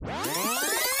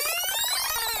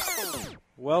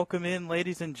welcome in,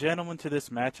 ladies and gentlemen, to this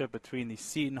matchup between the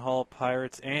Seton Hall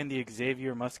Pirates and the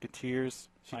Xavier Musketeers.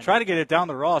 She tried to get it down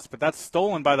to Ross, but that's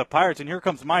stolen by the Pirates, and here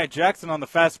comes Maya Jackson on the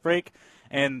fast break,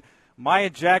 and Maya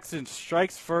Jackson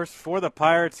strikes first for the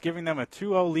Pirates, giving them a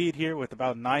 2-0 lead here with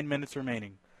about 9 minutes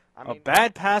remaining. A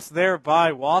bad pass there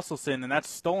by Wasselson, and that's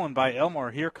stolen by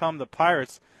Elmore. Here come the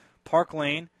Pirates. Park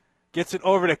Lane gets it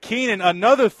over to Keenan.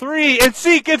 Another three, and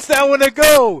she gets that one to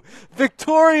go.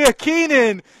 Victoria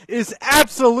Keenan is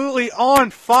absolutely on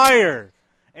fire.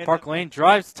 And Park Lane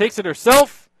drives, takes it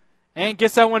herself, and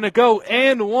gets that one to go.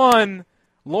 And one,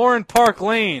 Lauren Park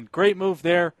Lane. Great move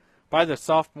there by the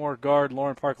sophomore guard,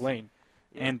 Lauren Park Lane.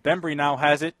 And Bembry now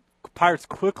has it. Pirates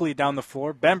quickly down the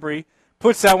floor. Bembry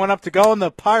puts that one up to go, and the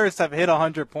Pirates have hit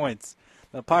 100 points.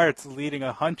 The Pirates leading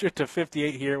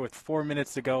 100-58 here with 4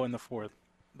 minutes to go in the fourth.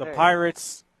 The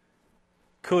Pirates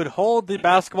could hold the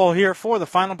basketball here for the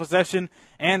final possession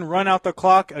and run out the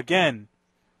clock again.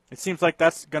 It seems like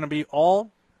that's going to be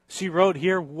all she wrote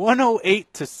here.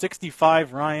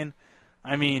 108-65, Ryan.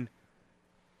 I mean,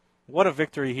 what a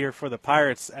victory here for the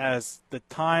Pirates as the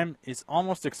time is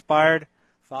almost expired.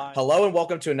 Hello and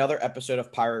welcome to another episode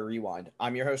of Pirate Rewind.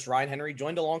 I'm your host, Ryan Henry,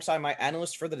 joined alongside my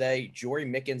analysts for the day, Jory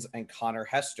Mickens and Connor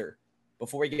Hester.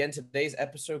 Before we get into today's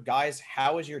episode, guys,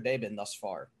 how has your day been thus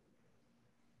far?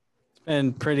 It's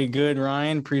been pretty good,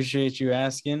 Ryan. Appreciate you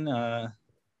asking. And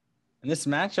this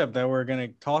matchup that we're going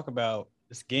to talk about,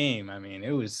 this game, I mean,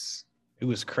 it was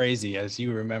crazy, as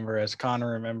you remember, as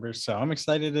Connor remembers. So I'm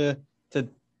excited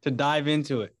to dive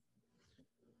into it.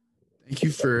 Thank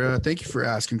you for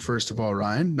asking, first of all,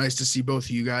 Ryan. Nice to see both of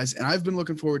you guys. And I've been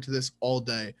looking forward to this all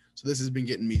day. So this has been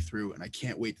getting me through, and I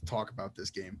can't wait to talk about this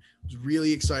game. It was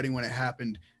really exciting when it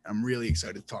happened, and I'm really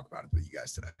excited to talk about it with you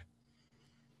guys today.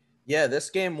 Yeah, this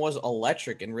game was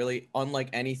electric and really unlike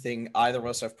anything either of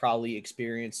us have probably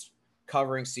experienced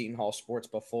covering Seton Hall sports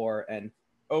before. And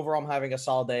overall, I'm having a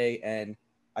solid day, and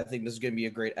I think this is going to be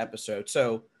a great episode.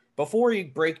 So before we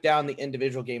break down the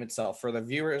individual game itself, for the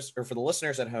viewers or for the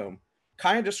listeners at home,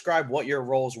 kind of describe what your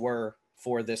roles were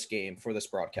for this game, for this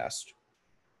broadcast.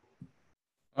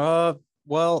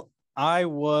 Well, I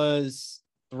was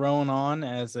thrown on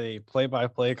as a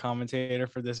play-by-play commentator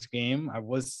for this game.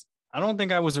 I don't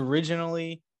think I was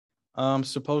originally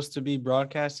supposed to be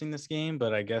broadcasting this game,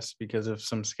 but I guess because of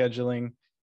some scheduling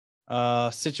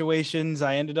situations,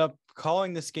 I ended up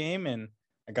calling this game, and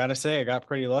I gotta say, I got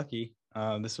pretty lucky.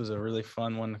 This was a really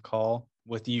fun one to call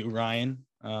with you, Ryan.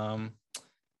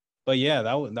 But yeah,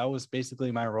 that was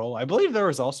basically my role. I believe there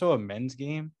was also a men's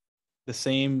game the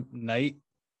same night,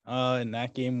 and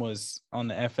that game was on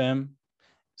the FM.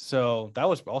 So that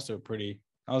was also that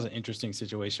was an interesting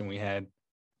situation we had.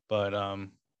 But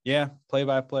yeah, play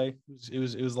by play. It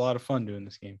was a lot of fun doing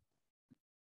this game.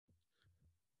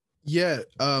 Yeah,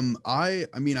 I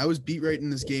mean I was beat writing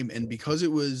this game, and because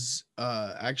it was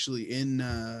actually in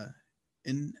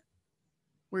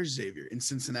where's Xavier? In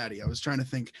Cincinnati. I was trying to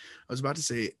think. I was about to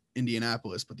say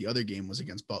Indianapolis, but the other game was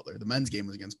against Butler. The men's game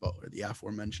was against Butler, the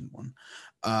aforementioned one.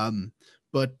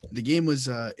 But the game was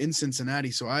in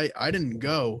Cincinnati, so I didn't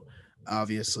go,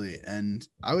 obviously, and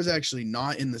I was actually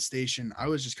not in the station. I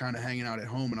was just kind of hanging out at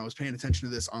home, and I was paying attention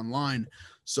to this online.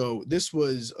 So this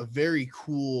was a very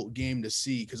cool game to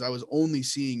see because I was only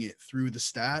seeing it through the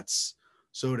stats.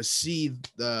 So to see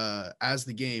as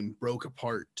the game broke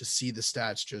apart, to see the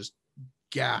stats just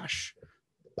gash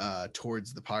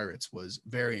towards the Pirates was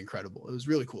very incredible. It was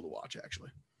really cool to watch, actually.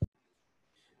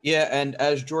 Yeah, and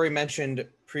as Jory mentioned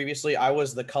previously, I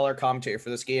was the color commentator for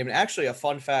this game. And actually, a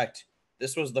fun fact,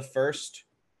 this was the first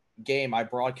game I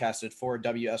broadcasted for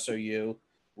WSOU.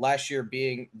 Last year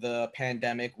being the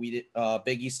pandemic,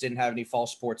 Big East didn't have any fall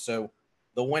sports, so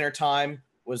the winter time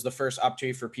was the first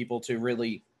opportunity for people to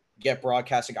really get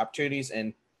broadcasting opportunities.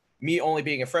 And me only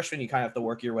being a freshman, you kind of have to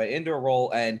work your way into a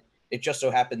role, and it just so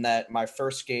happened that my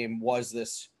first game was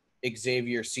this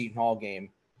Xavier Seton Hall game.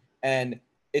 And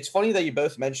it's funny that you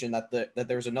both mentioned that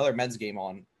there was another men's game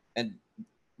on, and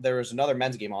there was another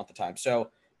men's game on at the time.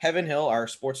 So Heaven Hill, our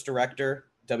sports director,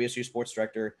 WSU sports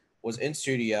director, was in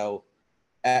studio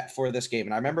for this game.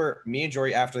 And I remember me and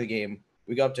Jory after the game,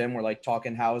 we go up to him, we're like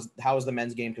talking, how was the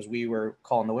men's game? Because we were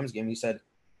calling the women's game. He said,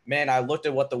 man, I looked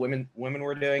at what the women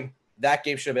were doing. That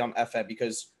game should have been on FM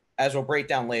because, as we'll break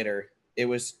down later, it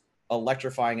was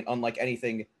electrifying and unlike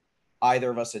anything either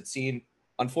of us had seen.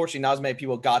 Unfortunately, not as many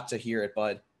people got to hear it,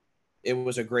 but it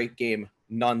was a great game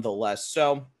nonetheless.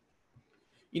 So,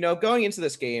 going into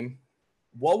this game,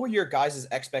 what were your guys'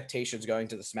 expectations going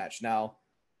to this match? Now,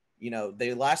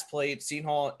 they last played, Seton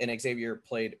Hall and Xavier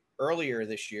played earlier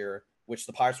this year, which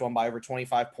the Pirates won by over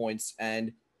 25 points.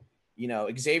 And,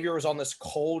 Xavier was on this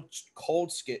cold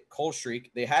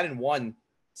streak. They hadn't won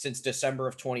since December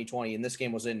of 2020, and this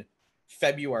game was in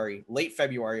late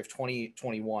February of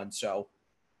 2021. So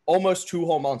almost 2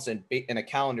 whole months in a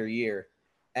calendar year.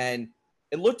 And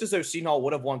it looked as though Seton Hall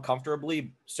would have won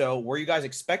comfortably. So were you guys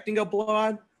expecting a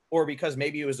blowout, or because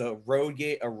maybe it was a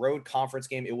road conference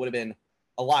game, it would have been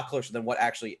a lot closer than what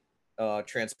actually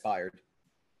transpired?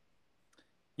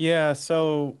 Yeah,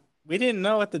 so we didn't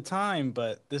know at the time,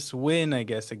 but this win, I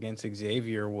guess, against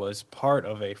Xavier was part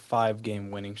of a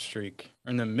 5-game winning streak, or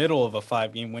in the middle of a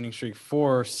 5-game winning streak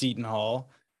for Seton Hall.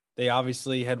 They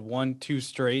obviously had won 2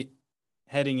 straight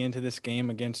heading into this game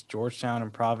against Georgetown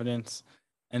and Providence.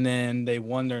 And then they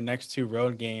won their next 2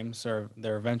 road games, or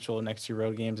their eventual next 2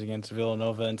 road games against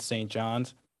Villanova and St.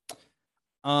 John's.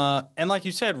 And like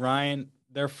you said, Ryan,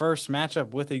 their first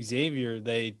matchup with Xavier,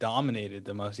 they dominated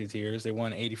the Musketeers. They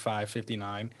won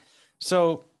 85-59.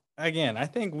 So, again, I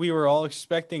think we were all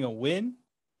expecting a win.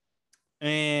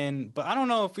 But I don't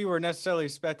know if we were necessarily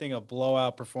expecting a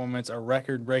blowout performance, a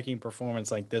record-breaking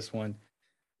performance like this one.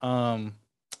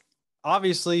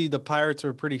 Obviously, the Pirates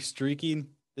were pretty streaky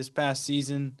this past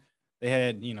season. They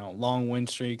had, long win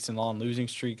streaks and long losing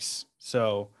streaks.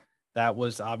 So that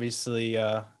was obviously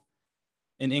an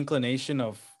inclination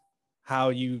of how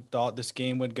you thought this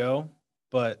game would go.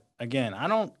 But again, I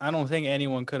don't think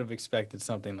anyone could have expected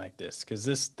something like this, because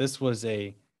this was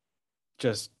a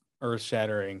just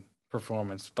earth-shattering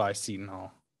performance by Seton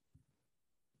Hall.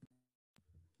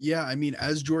 Yeah, I mean,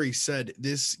 as Jory said,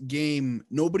 this game,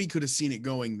 nobody could have seen it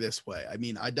going this way. I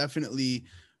mean, I definitely,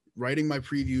 writing my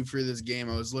preview for this game,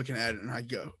 I was looking at it and I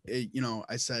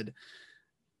said,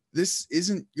 this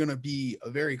isn't going to be a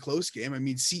very close game. I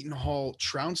mean, Seton Hall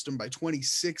trounced them by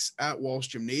 26 at Walsh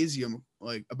Gymnasium,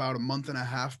 like about a month and a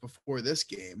half before this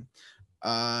game.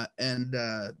 And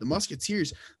the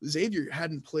Musketeers, Xavier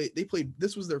hadn't played.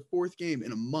 This was their 4th game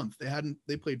in a month.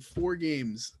 They played 4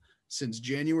 games since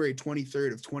January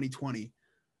 23rd of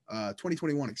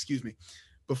 2021, excuse me,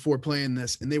 before playing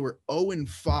this. And they were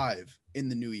 0-5 in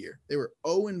the new year. They were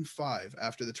 0-5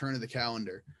 after the turn of the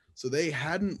calendar. So they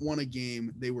hadn't won a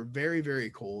game. They were very, very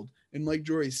cold. And like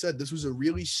Jory said, this was a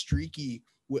really streaky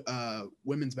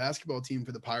women's basketball team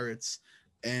for the Pirates.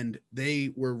 And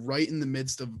they were right in the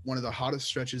midst of one of the hottest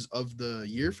stretches of the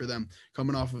year for them,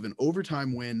 coming off of an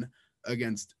overtime win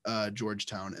against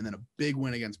Georgetown, and then a big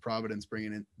win against Providence,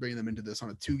 bringing them into this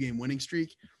on a 2-game winning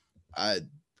streak. I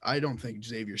don't think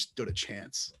Xavier stood a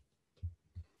chance.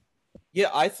 Yeah,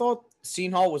 I thought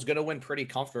Seton Hall was going to win pretty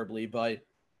comfortably, but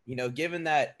given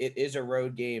that it is a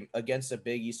road game against a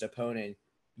Big East opponent,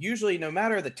 usually no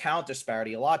matter the talent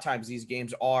disparity, a lot of times these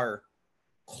games are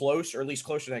close, or at least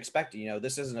closer than expected.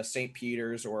 This isn't a St.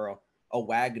 Peter's or a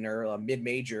Wagner, a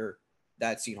mid-major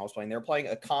that Seton Hall's playing. They're playing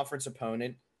a conference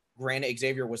opponent. Granted,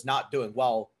 Xavier was not doing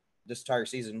well this entire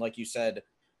season. Like you said,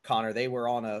 Connor, they were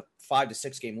on a 5 to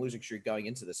 6 game losing streak going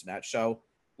into this match. So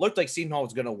looked like Seton Hall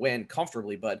was going to win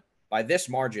comfortably, but by this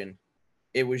margin,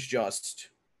 it was just,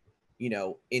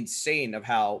 insane of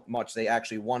how much they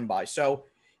actually won by. So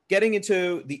getting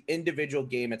into the individual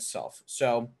game itself.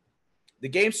 So the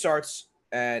game starts,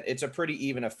 and it's a pretty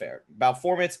even affair. About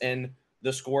 4 minutes in,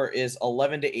 the score is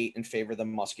 11-8 in favor of the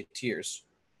Musketeers.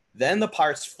 Then the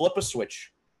Pirates flip a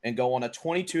switch and go on a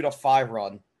 22-5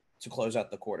 run to close out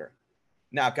the quarter.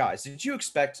 Now, guys, did you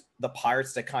expect the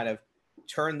Pirates to kind of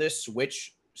turn this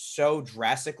switch so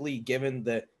drastically, given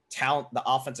the talent, the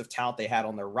offensive talent they had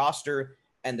on their roster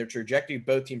and their trajectory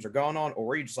both teams are going on? Or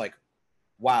were you just like,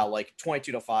 wow, like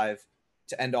 22-5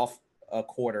 to end off a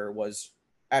quarter was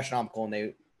astronomical, and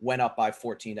they went up by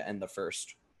 14 to end the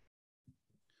first?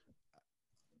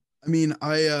 I mean,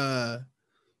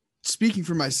 speaking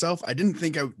for myself, I didn't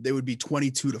think they would be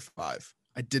 22-5.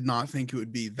 I did not think it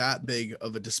would be that big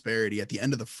of a disparity at the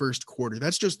end of the first quarter.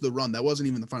 That's just the run. That wasn't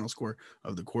even the final score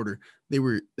of the quarter. They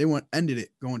ended it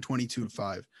going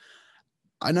 22-5.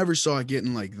 I never saw it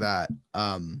getting like that.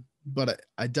 But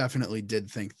I definitely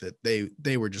did think that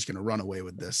they were just going to run away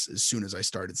with this as soon as I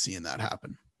started seeing that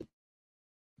happen.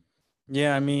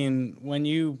 Yeah, I mean, when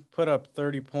you put up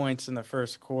 30 points in the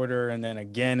first quarter and then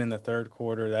again in the third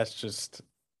quarter, that's just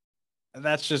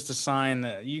a sign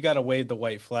that you got to wave the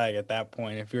white flag at that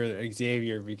point if you're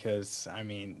Xavier, because, I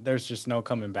mean, there's just no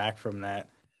coming back from that.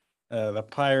 The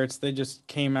Pirates, they just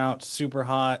came out super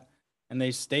hot, and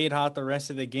they stayed hot the rest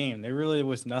of the game. There really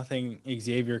was nothing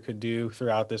Xavier could do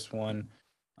throughout this one.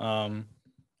 And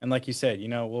like you said,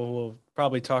 we'll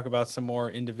probably talk about some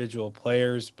more individual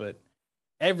players, but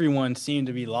everyone seemed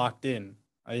to be locked in.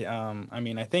 I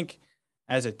mean, I think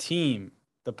as a team,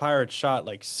 the Pirates shot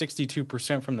like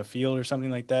 62% from the field or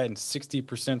something like that, and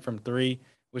 60% from 3,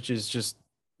 which is just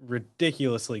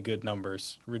ridiculously good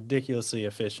numbers, ridiculously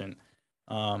efficient.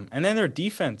 And then their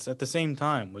defense at the same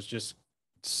time was just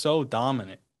so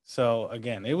dominant. So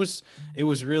again, it was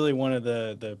really one of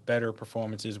the better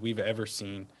performances we've ever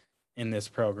seen in this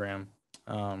program.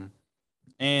 Um,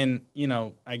 and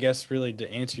I guess really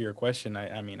to answer your question,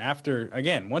 I mean, after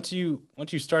again, once you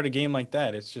start a game like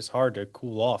that, it's just hard to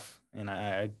cool off, and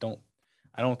I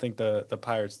don't think the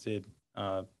Pirates did.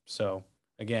 So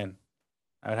again,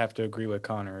 I'd have to agree with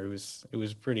Connor. It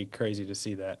was pretty crazy to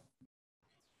see that.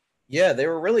 Yeah, they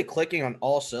were really clicking on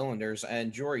all cylinders.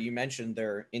 And Jory, you mentioned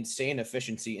their insane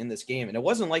efficiency in this game. And it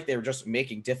wasn't like they were just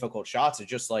making difficult shots. It's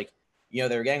just like,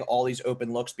 they were getting all these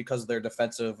open looks because of their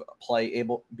defensive play,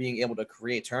 being able to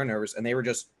create turnovers, and they were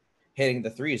just hitting the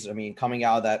threes. I mean, coming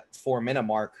out of that 4-minute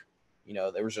mark,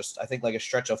 there was just, I think, like a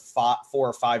stretch of 4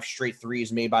 or 5 straight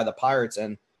threes made by the Pirates,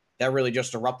 and that really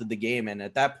just erupted the game. And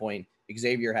at that point,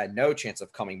 Xavier had no chance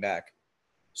of coming back.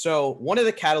 So one of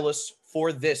the catalysts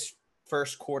for this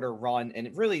first quarter run, and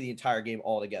really the entire game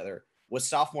altogether, was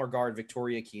sophomore guard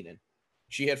Victoria Keenan.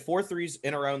 She had 4 threes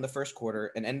in a row in the first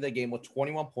quarter and ended the game with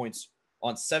 21 points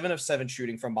on 7 of 7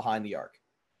 shooting from behind the arc.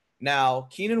 Now,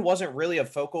 Keenan wasn't really a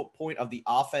focal point of the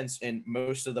offense in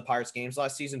most of the Pirates games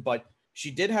last season, but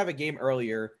she did have a game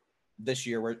earlier that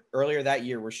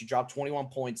year where she dropped 21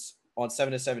 points on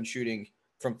 7 of 7 shooting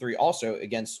from 3, also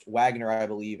against Wagner, I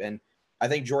believe. And I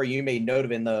think, Jory, you made note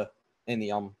of in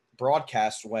the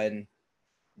broadcast when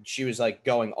she was like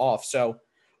going off. So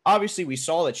obviously we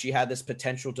saw that she had this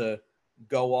potential to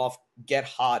go off, get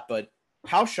hot, but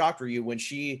how shocked were you when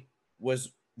she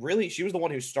was the one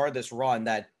who started this run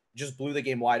that just blew the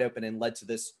game wide open and led to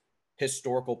this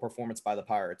historical performance by the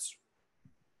Pirates?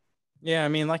 Yeah, I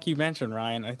mean, like you mentioned,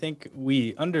 Ryan, I think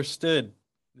we understood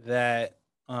that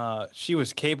she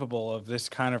was capable of this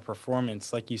kind of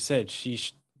performance. Like you said,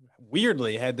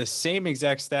 weirdly had the same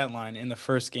exact stat line in the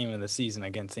first game of the season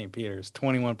against St. Peter's,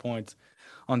 21 points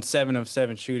on 7 of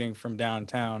 7 shooting from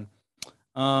downtown.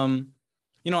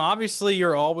 Obviously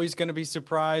you're always going to be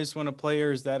surprised when a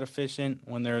player is that efficient,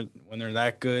 when they're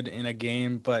that good in a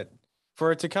game, but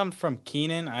for it to come from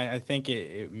Keenan, I think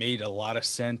it made a lot of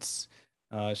sense.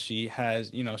 She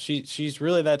has, she's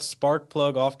really that spark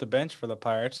plug off the bench for the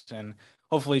Pirates, and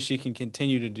hopefully she can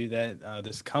continue to do that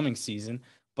this coming season.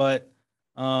 But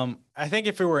I think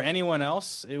if it were anyone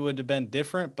else, it would have been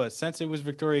different. But since it was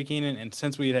Victoria Keenan, and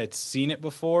since we had seen it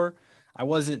before, I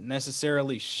wasn't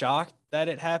necessarily shocked that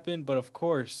it happened. But of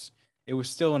course, it was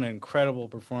still an incredible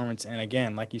performance. And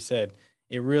again, like you said,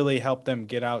 it really helped them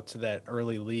get out to that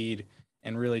early lead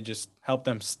and really just help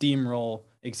them steamroll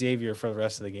Xavier for the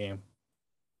rest of the game.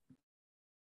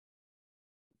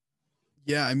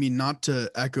 Yeah, I mean, not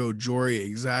to echo Jory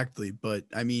exactly, but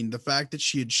I mean, the fact that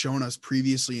she had shown us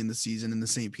previously in the season in the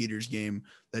St. Peter's game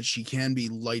that she can be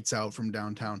lights out from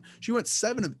downtown. She went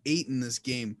 7 of 8 in this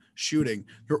game shooting.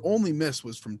 Her only miss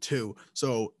was from 2.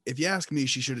 So if you ask me,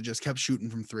 she should have just kept shooting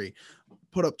from 3.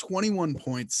 Put up 21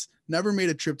 points, never made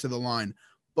a trip to the line.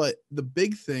 But the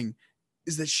big thing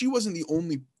is that she wasn't the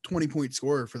only 20-point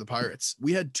scorer for the Pirates.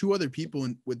 We had 2 other people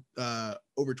with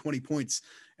over 20 points,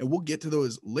 and we'll get to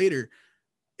those later.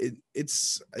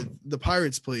 It's the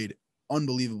Pirates played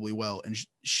unbelievably well, and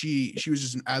she was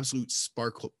just an absolute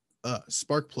spark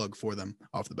plug for them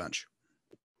off the bench.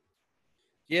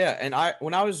 Yeah, and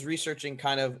when I was researching,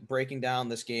 kind of breaking down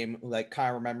this game, like kind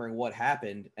of remembering what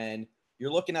happened, and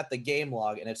you're looking at the game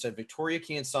log, and it said Victoria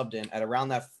Keenan subbed in at around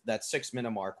that 6-minute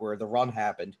mark where the run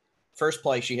happened. First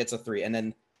play, she hits a 3, and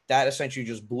then that essentially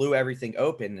just blew everything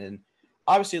open. And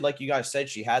obviously, like you guys said,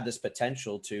 she had this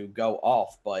potential to go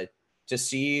off, but to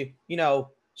see,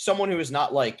 someone who is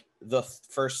not like the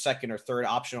first, second, or third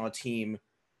option on a team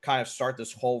kind of start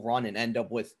this whole run and end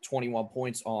up with 21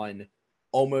 points on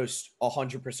almost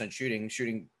 100%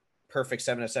 shooting perfect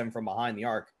 7 of 7 from behind the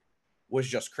arc was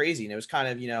just crazy. And it was kind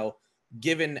of,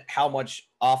 given how much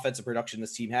offensive production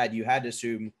this team had, you had to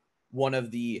assume one of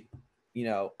the,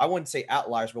 I wouldn't say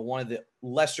outliers, but one of the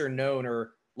lesser known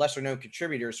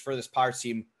contributors for this Pirates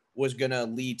team was going to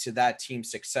lead to that team's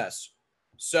success.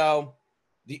 So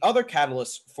the other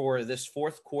catalyst for this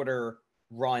fourth quarter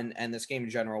run and this game in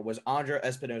general was Andra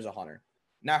Espinoza-Hunter.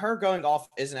 Now, her going off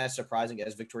isn't as surprising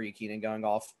as Victoria Keenan going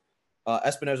off.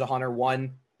 Espinoza-Hunter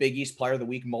won Big East Player of the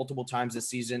Week multiple times this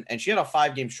season, and she had a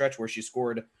 5-game stretch where she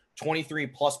scored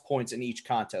 23-plus points in each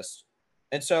contest.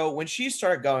 And so when she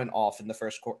started going off in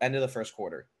the end of the first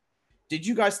quarter, did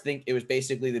you guys think it was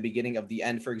basically the beginning of the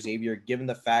end for Xavier, given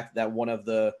the fact that one of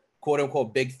the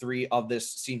quote-unquote big 3 of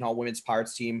this Seton Hall women's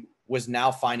Pirates team was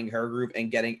now finding her groove and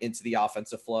getting into the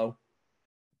offensive flow?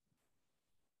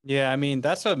 Yeah, I mean,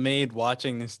 that's what made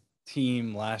watching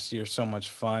team last year so much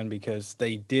fun because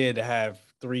they did have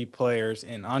 3 players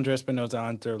in Andre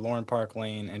Espinoza-Hunter, Lauren Park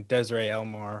Lane, and Desiree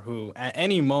Elmore, who at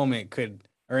any moment could,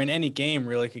 or in any game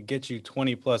really, could get you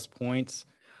 20 plus points.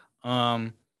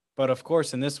 But of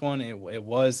course, in this one, it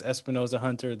was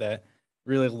Espinoza-Hunter that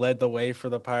really led the way for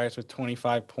the Pirates with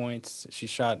 25 points. She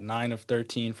shot 9 of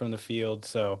 13 from the field.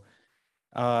 So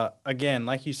again,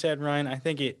 like you said, Ryan, I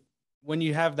think when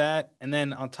you have that, and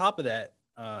then on top of that,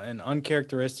 an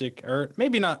uncharacteristic, or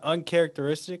maybe not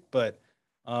uncharacteristic, but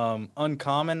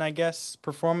uncommon, I guess,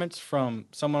 performance from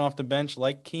someone off the bench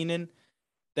like Keenan,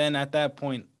 then at that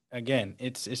point, again,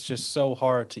 it's just so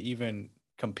hard to even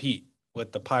compete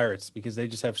with the Pirates because they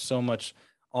just have so much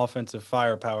offensive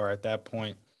firepower at that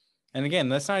point. And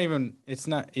again,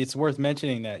 it's worth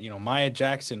mentioning that, Maya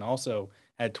Jackson also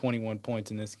had 21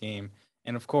 points in this game.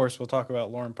 And of course, we'll talk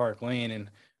about Lauren Park Lane and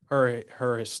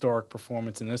her historic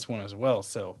performance in this one as well.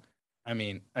 So, I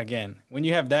mean, again, when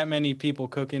you have that many people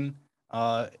cooking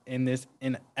at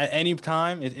any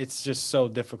time, it's just so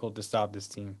difficult to stop this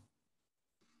team.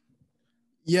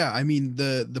 Yeah, I mean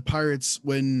the Pirates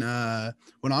when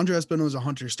Andre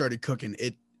Espinoza-Hunter started cooking,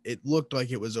 it looked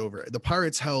like it was over. The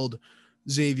Pirates held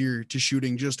Xavier to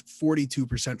shooting just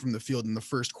 42% from the field in the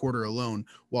first quarter alone,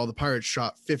 while the Pirates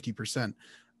shot 50%.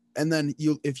 And then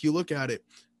if you look at it,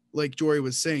 like Jory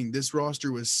was saying, this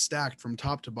roster was stacked from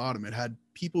top to bottom. It had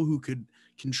people who could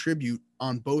contribute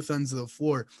on both ends of the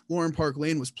floor. Lauren Park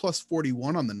Lane was plus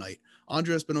 41 on the night.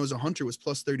 Andre Espinoza-Hunter was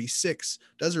plus 36.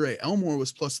 Desiree Elmore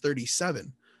was plus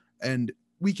 37. And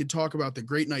we could talk about the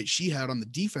great night she had on the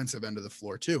defensive end of the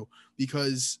floor too,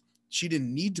 because she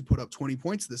didn't need to put up 20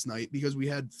 points this night because we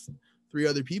had 3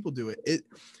 other people do it.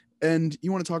 And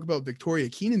you want to talk about Victoria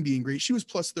Keenan being great. She was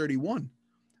plus 31.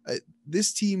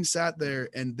 This team sat there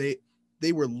and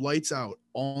they were lights out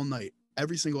all night.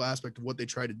 Every single aspect of what they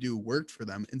tried to do worked for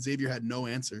them, and Xavier had no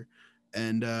answer.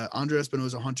 And Andre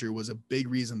Espinoza-Hunter was a big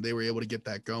reason they were able to get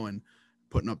that going,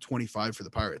 putting up 25 for the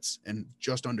Pirates in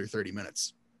just under 30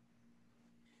 minutes.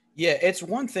 Yeah, it's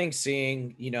one thing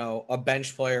seeing, a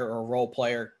bench player or a role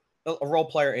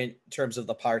player in terms of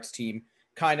the Pirates team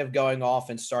kind of going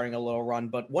off and starting a little run.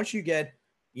 But once you get,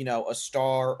 a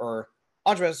star, or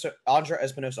Andre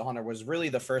Espinoza-Hunter was really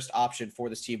the first option for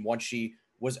this team once she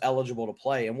was eligible to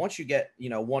play. And once you get,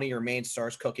 one of your main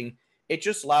stars cooking, it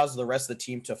just allows the rest of the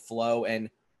team to flow and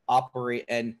operate.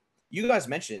 And you guys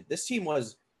mentioned this team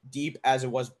was deep as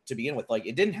it was to begin with. Like,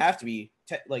 it didn't have to be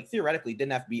theoretically, it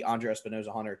didn't have to be Andre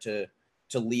Espinoza-Hunter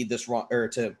to lead this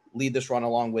run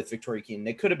along with Victoria Keenan.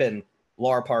 It could have been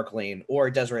Laura Park Lane or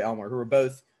Desiree Elmore, who were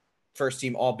both first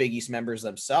team All Big East members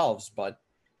themselves. But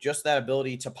just that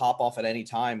ability to pop off at any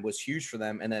time was huge for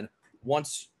them. And then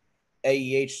once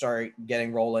AEH started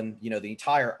getting rolling, the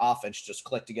entire offense just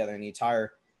clicked together, and the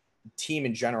entire team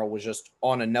in general was just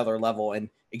on another level. And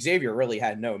Xavier really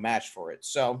had no match for it.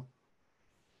 So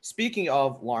speaking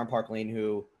of Lauren Park Lane,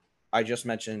 who I just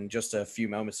mentioned just a few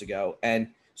moments ago, and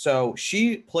so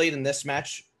she played in this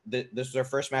match. This was her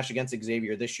first match against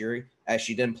Xavier this year, as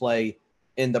she didn't play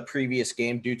in the previous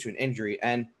game due to an injury.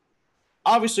 And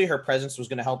obviously her presence was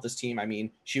going to help this team. I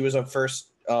mean, she was a first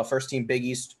team Big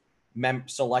East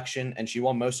selection, and she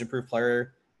won Most Improved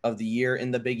Player of the Year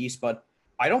in the Big East. But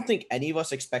I don't think any of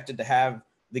us expected to have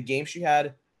the game she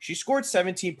had. She scored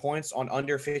 17 points on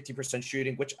under 50%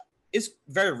 shooting, which is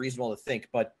very reasonable to think.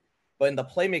 But in the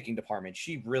playmaking department,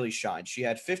 she really shined. She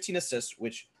had 15 assists,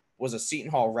 which was a Seton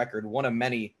Hall record, one of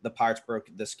many the Pirates broke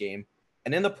this game.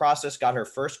 And in the process, got her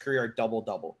first career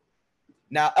double-double.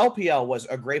 Now, LPL was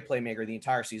a great playmaker the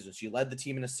entire season. She led the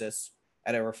team in assists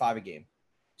at over 5 a game.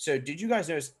 So did you guys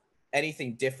notice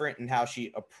anything different in how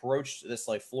she approached this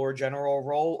floor general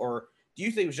role? Or do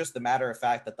you think it was just the matter of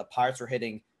fact that the Pirates were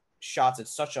hitting shots at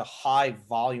such a high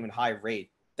volume and high rate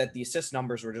that the assist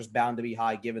numbers were just bound to be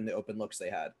high given the open looks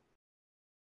they had?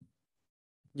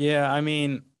 Yeah, I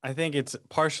mean, I think it's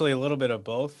partially a little bit of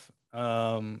both.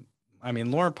 I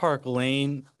mean, Lauren Park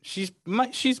Lane, she's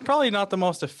probably not the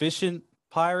most efficient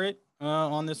Pirate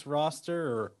on this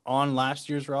roster, or on last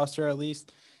year's roster at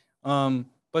least.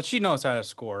 But she knows how to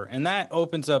score, and that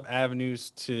opens up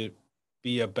avenues to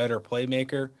be a better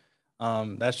playmaker.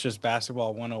 That's just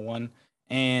basketball 101.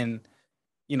 And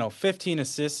 15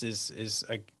 assists is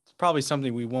probably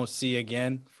something we won't see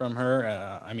again from her.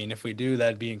 I mean, if we do,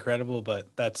 that'd be incredible, but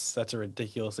that's a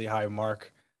ridiculously high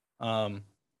mark. But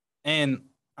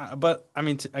I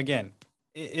mean, again,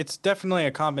 it's definitely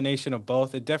a combination of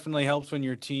both. It definitely helps when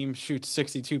your team shoots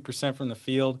 62% from the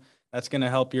field. That's going to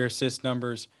help your assist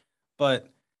numbers. But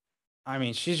I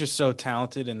mean, she's just so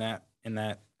talented in that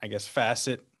I guess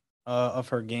facet of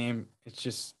her game. It's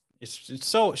just it's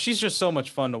so she's just so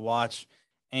much fun to watch,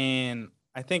 and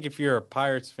I think if you're a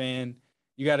Pirates fan,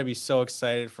 you got to be so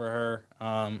excited for her.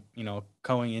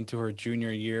 Going into her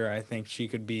junior year, I think she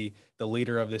could be the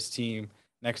leader of this team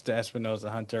next to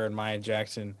Espinosa Hunter and Maya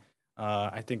Jackson.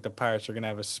 I think the Pirates are going to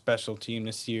have a special team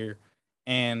this year,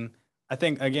 and I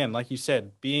think again, like you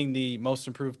said, being the most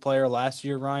improved player last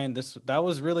year, Ryan, that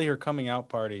was really her coming out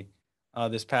party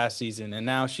this past season, and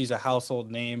now she's a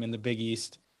household name in the Big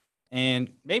East,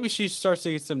 and maybe she starts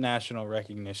to get some national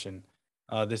recognition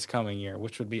this coming year,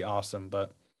 which would be awesome.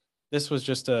 But this was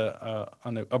just a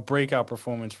breakout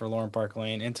performance for Lauren Park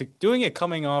Lane, and to doing it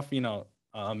coming off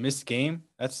a missed game,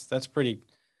 that's pretty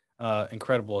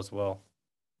incredible as well.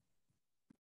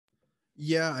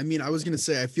 Yeah, I mean, I was gonna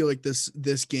say I feel like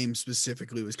this game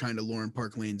specifically was kind of Lauren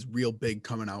Park Lane's real big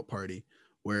coming out party,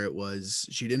 where it was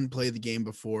she didn't play the game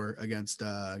before against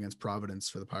Providence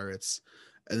for the Pirates,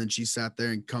 and then she sat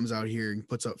there and comes out here and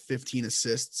puts up 15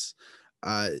 assists.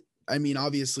 I mean,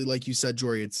 obviously, like you said,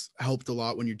 Jory, it's helped a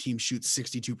lot when your team shoots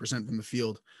 62% from the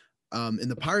field.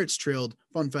 And the Pirates trailed,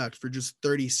 fun fact, for just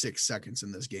 36 seconds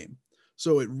in this game.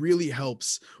 So it really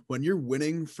helps when you're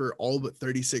winning for all but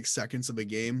 36 seconds of a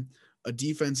game. A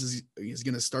defense is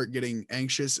going to start getting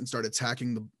anxious and start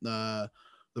attacking the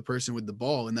person with the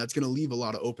ball, and that's going to leave a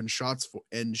lot of open shots for.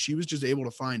 And she was just able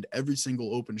to find every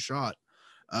single open shot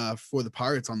for the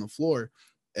Pirates on the floor,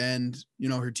 and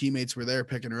her teammates were there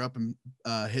picking her up and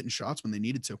hitting shots when they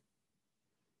needed to.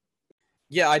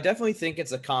 Yeah, I definitely think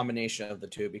it's a combination of the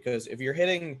two, because if you're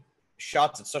hitting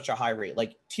shots at such a high rate,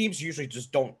 like teams usually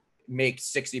just don't make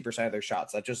 60% of their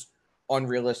shots. That's just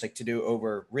unrealistic to do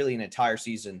over really an entire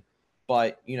season.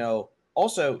 But,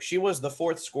 also she was the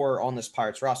fourth scorer on this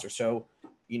Pirates roster. So,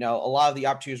 a lot of the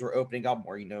opportunities were opening up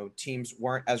more. Teams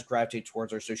weren't as gravitated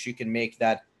towards her, so she can make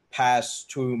that pass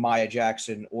to Maya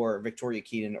Jackson or Victoria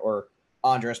Keaton or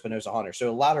Andra Espinosa Hunter. So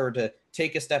it allowed her to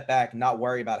take a step back, not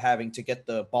worry about having to get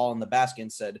the ball in the basket,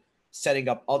 instead setting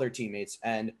up other teammates.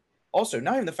 And also,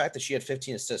 not even the fact that she had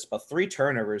 15 assists, but 3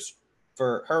 turnovers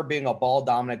for her being a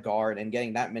ball-dominant guard and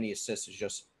getting that many assists is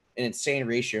just an insane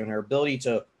ratio. And her ability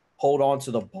to hold on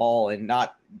to the ball and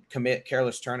not commit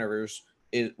careless turnovers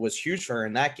was huge for her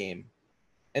in that game.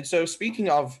 And so speaking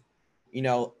of,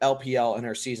 LPL in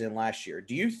her season last year,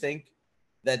 do you think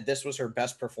that this was her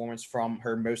best performance from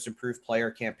her most improved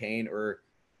player campaign, or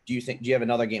do you have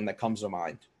another game that comes to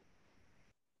mind?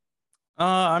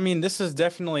 I mean, this is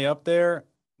definitely up there,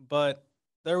 but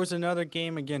there was another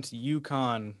game against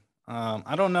UConn.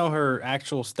 I don't know her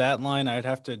actual stat line. I'd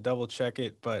have to double check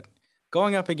it, but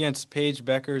going up against Paige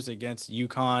Beckers against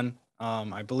UConn,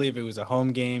 I believe it was a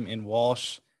home game in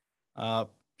Walsh.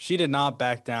 She did not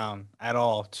back down at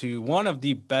all to one of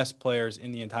the best players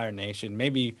in the entire nation,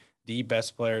 maybe the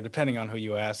best player, depending on who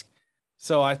you ask.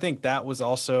 So I think that was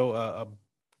also a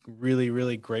really,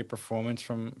 really great performance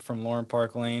from Lauren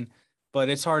Park Lane. But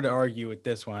it's hard to argue with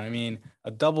this one. I mean, a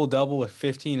double double with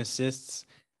 15 assists.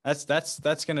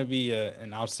 That's going to be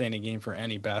an outstanding game for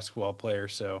any basketball player.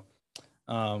 So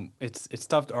it's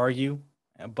tough to argue,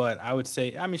 but I would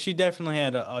say, I mean, she definitely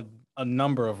had a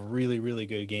number of really, really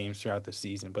good games throughout the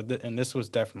season, and this was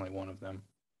definitely one of them.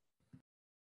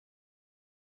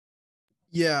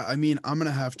 Yeah, I mean, I'm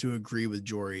gonna have to agree with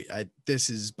Jory. This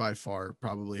is by far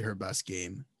probably her best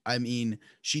game. I mean,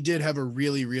 she did have a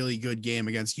really, really good game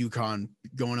against UConn,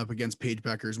 going up against Paige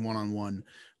Beckers one-on-one.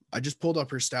 I just pulled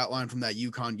up her stat line from that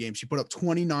UConn game. She put up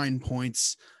 29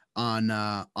 points on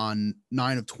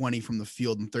 9 of 20 from the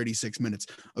field in 36 minutes.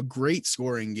 A great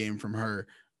scoring game from her,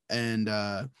 and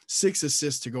 6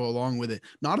 assists to go along with it.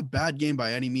 Not a bad game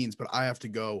by any means, but I have to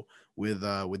go with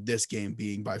this game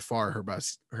being by far her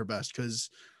best,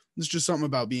 because there's just something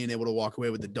about being able to walk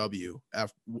away with the W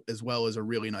as well as a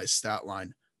really nice stat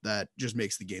line that just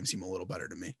makes the game seem a little better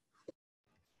to me.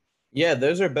 Yeah,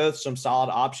 those are both some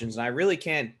solid options, and I really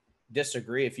can't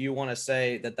disagree. If you want to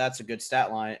say that that's a good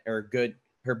stat line or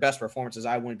her best performances,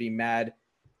 I wouldn't be mad.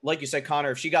 Like you said,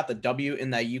 Connor, if she got the W in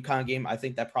that UConn game, I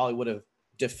think that probably would have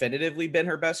definitively been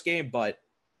her best game. But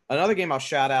another game I'll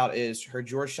shout out is her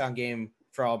Georgetown game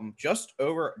from just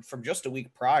a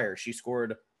week prior. She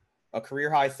scored a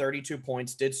career high 32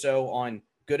 points, did so on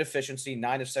good efficiency,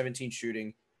 9 of 17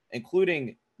 shooting,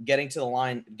 including getting to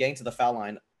the foul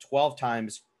line 12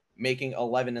 times, making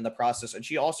 11 in the process. And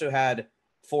she also had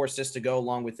 4 assists to go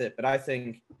along with it. But I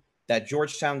think that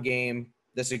Georgetown game,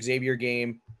 this Xavier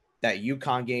game, that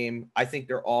UConn game, I think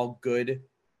they're all good,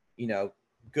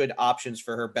 good options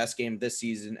for her best game this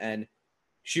season. And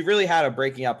she really had a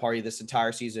breaking out party this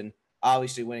entire season,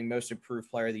 obviously winning most improved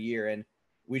player of the year. And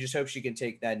we just hope she can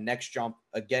take that next jump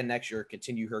again next year,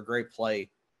 continue her great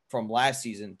play from last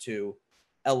season to,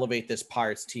 elevate this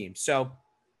Pirates team. So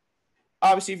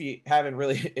obviously,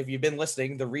 if you've been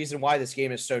listening, the reason why this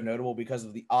game is so notable because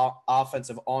of the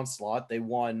offensive onslaught.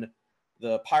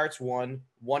 The Pirates won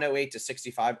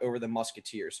 108-65 over the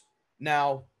Musketeers.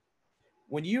 Now,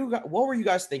 what were you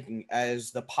guys thinking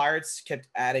as the Pirates kept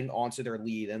adding onto their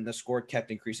lead and the score kept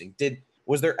increasing?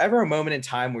 Was there ever a moment in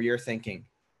time where you're thinking,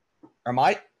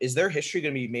 is there history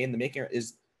going to be made in the making?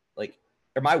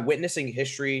 Am I witnessing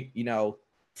history,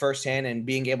 firsthand and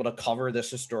being able to cover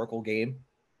this historical game?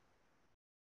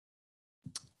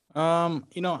 I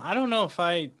don't know if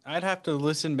I'd have to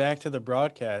listen back to the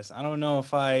broadcast. I don't know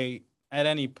if I at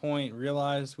any point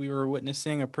realized we were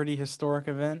witnessing a pretty historic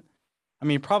event. I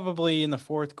mean, probably in the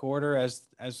fourth quarter as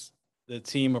the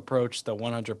team approached the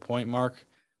 100-point mark,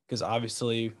 because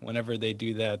obviously whenever they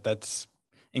do that, that's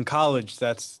in college,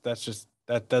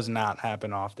 that does not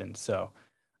happen often. So,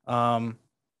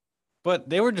 but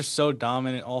they were just so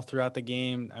dominant all throughout the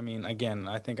game. I mean, again,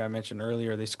 I think I mentioned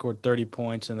earlier, they scored 30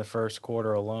 points in the first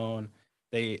quarter alone.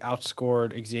 They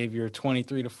outscored Xavier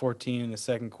 23-14 in the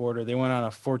second quarter. They went on a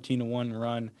 14-1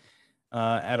 run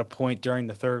at a point during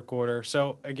the third quarter.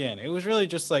 So again, it was really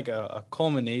just like a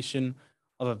culmination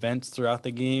of events throughout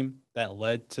the game that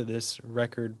led to this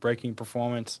record-breaking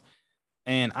performance.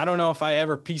 And I don't know if I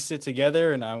ever pieced it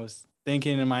together, and I was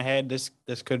thinking in my head this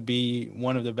could be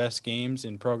one of the best games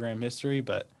in program history,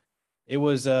 but it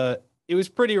was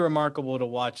pretty remarkable to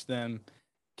watch them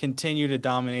continue to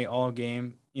dominate all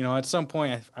game. At some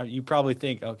point you probably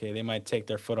think, okay, they might take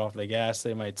their foot off the gas,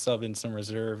 they might sub in some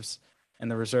reserves, and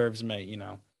the reserves may,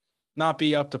 not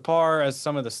be up to par as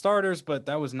some of the starters, but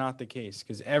that was not the case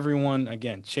because everyone,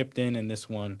 again, chipped in this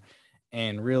one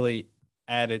and really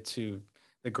added to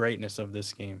the greatness of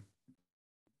this game.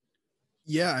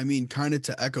 Yeah, I mean, kind of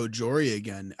to echo Jory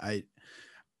again,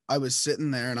 I was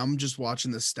sitting there and I'm just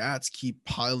watching the stats keep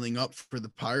piling up for the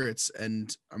Pirates,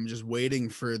 and I'm just waiting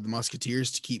for the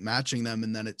Musketeers to keep matching them,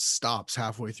 and then it stops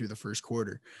halfway through the first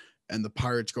quarter. And the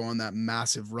Pirates go on that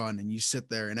massive run, and you sit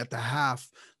there, and at the half,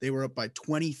 they were up by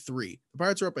 23. The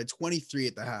Pirates were up by 23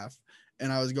 at the half,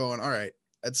 and I was going, all right,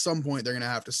 at some point, they're going to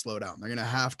have to slow down. They're going to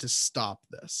have to stop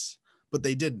this. But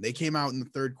they didn't. They came out in the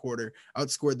third quarter,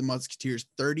 outscored the Musketeers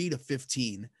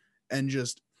 30-15, and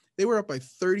they were up by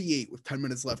 38 with 10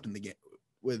 minutes left in the game,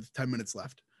 with 10 minutes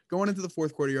left. Going into the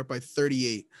fourth quarter, you're up by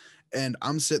 38, and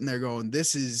I'm sitting there going,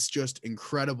 this is just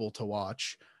incredible to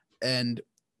watch. And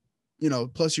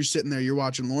plus you're sitting there, you're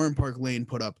watching Lauren Park Lane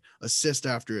put up assist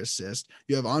after assist.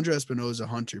 You have Andra Espinoza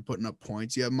Hunter putting up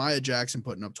points. You have Maya Jackson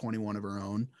putting up 21 of her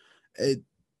own.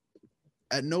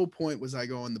 At no point was I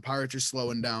going, the Pirates are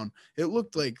slowing down. It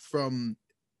looked like from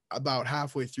about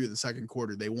halfway through the second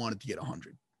quarter, they wanted to get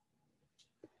 100.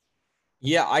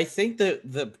 Yeah, I think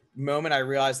the moment I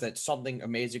realized that something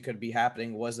amazing could be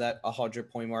happening was that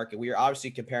 100-point mark. And we were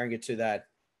obviously comparing it to that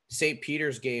St.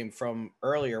 Peter's game from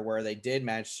earlier where they did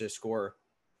manage to score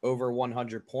over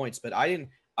 100 points, but I didn't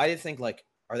think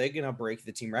are they going to break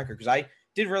the team record? Because I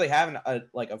didn't really have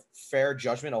a fair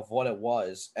judgment of what it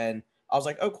was. And I was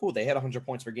like, oh, cool, they hit 100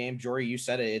 points per game. Jory, you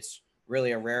said it. It's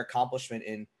really a rare accomplishment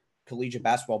in collegiate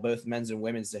basketball, both men's and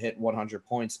women's, to hit 100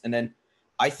 points. And then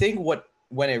I think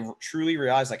when I truly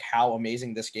realized how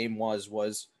amazing this game was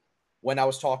when I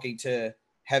was talking to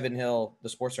Heaven Hill, the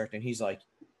sports director, and he's like,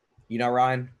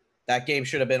 Ryan, that game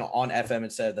should have been on FM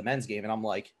instead of the men's game. And I'm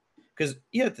like, because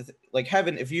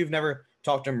Heaven, if you've never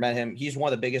talked to him, met him, he's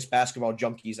one of the biggest basketball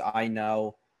junkies I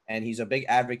know, and he's a big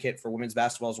advocate for women's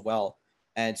basketball as well.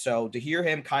 And so to hear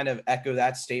him kind of echo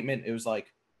that statement, it was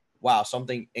like, wow,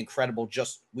 something incredible.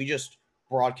 We just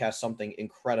broadcast something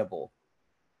incredible.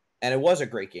 And it was a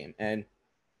great game. And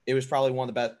it was probably one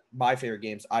of the best, my favorite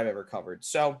games I've ever covered.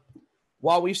 So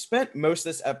while we've spent most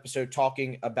of this episode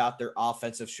talking about their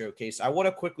offensive showcase, I want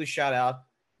to quickly shout out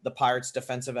the Pirates'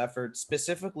 defensive effort,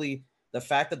 specifically the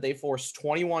fact that they forced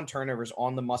 21 turnovers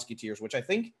on the Musketeers, which I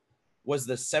think was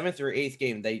the 7th or 8th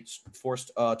game they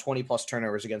forced 20-plus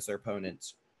turnovers against their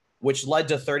opponents, which led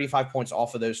to 35 points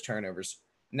off of those turnovers.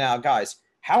 Now, guys,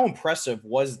 how impressive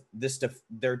was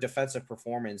their defensive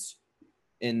performance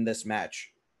in this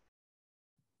match?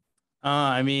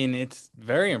 I mean, it's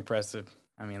very impressive.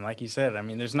 I mean, like you said,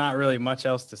 there's not really much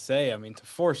else to say. To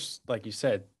force, like you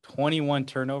said, 21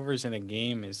 turnovers in a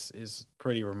game is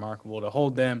pretty remarkable. To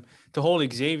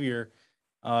hold Xavier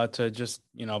to just,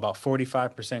 about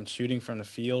 45% shooting from the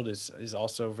field is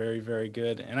also very, very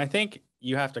good. And I think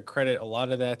you have to credit a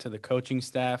lot of that to the coaching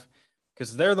staff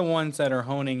because they're the ones that are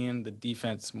honing in the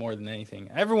defense more than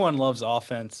anything. Everyone loves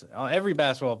offense. Every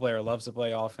basketball player loves to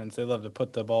play offense. They love to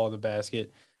put the ball in the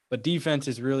basket. But defense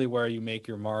is really where you make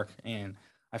your mark. And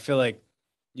I feel like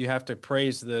you have to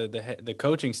praise the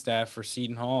coaching staff for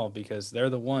Seton Hall, because they're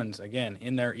the ones, again,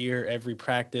 in their ear every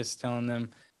practice, telling them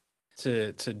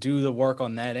to do the work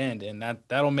on that end, and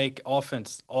that'll make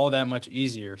offense all that much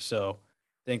easier. So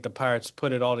I think the Pirates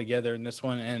put it all together in this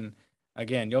one. And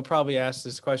again, you'll probably ask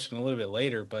this question a little bit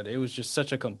later, but it was just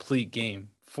such a complete game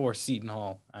for Seton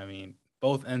Hall. I mean,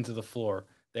 both ends of the floor,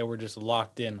 they were just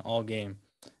locked in all game,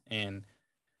 and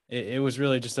it was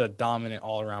really just a dominant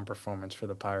all around performance for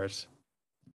the Pirates.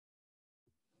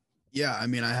 Yeah, I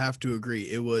mean, I have to agree.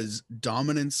 It was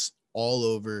dominance all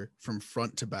over from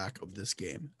front to back of this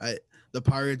game. The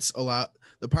Pirates are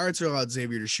allowed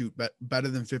Xavier to shoot better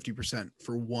than 50%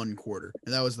 for one quarter,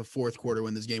 and that was the fourth quarter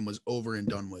when this game was over and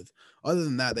done with. Other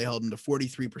than that, they held him to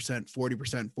 43%,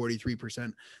 40%,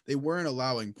 43%. They weren't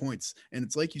allowing points, and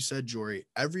it's like you said, Jory.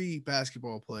 Every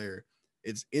basketball player,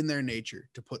 it's in their nature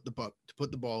to put the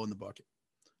ball in the bucket.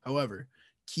 However,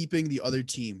 keeping the other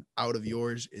team out of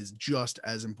yours is just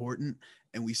as important.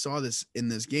 And we saw this in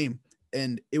this game.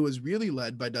 And it was really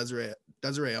led by Desiree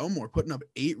Elmore, putting up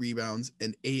 8 rebounds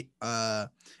and 8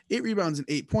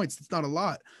 points. That's not a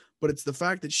lot, but it's the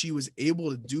fact that she was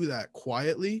able to do that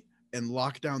quietly and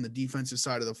lock down the defensive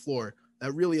side of the floor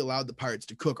that really allowed the Pirates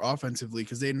to cook offensively,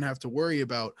 because they didn't have to worry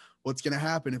about what's going to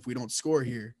happen if we don't score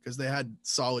here, because they had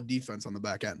solid defense on the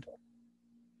back end.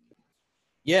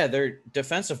 Yeah, their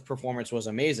defensive performance was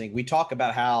amazing. We talk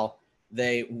about how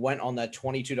they went on that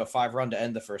 22-5 run to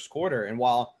end the first quarter. And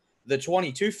while the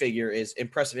 22 figure is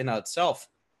impressive in and of itself,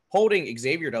 holding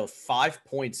Xavier to 5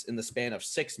 points in the span of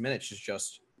 6 minutes is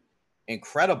just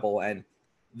incredible. And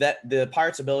that the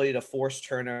Pirates' ability to force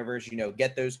turnovers,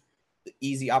 get those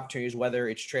easy opportunities, whether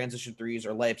it's transition threes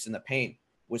or layups in the paint,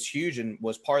 was huge and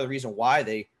was part of the reason why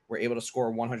they were able to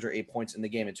score 108 points in the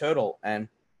game in total. And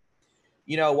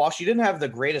while she didn't have the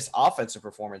greatest offensive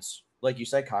performance, like you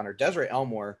said, Connor, Desiree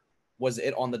Elmore was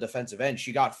it on the defensive end.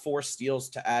 She got 4 steals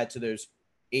to add to those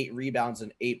 8 rebounds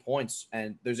and 8 points.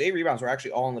 And those 8 rebounds were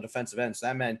actually all on the defensive end. So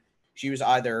that meant she was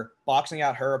either boxing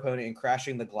out her opponent and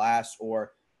crashing the glass,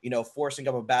 or, forcing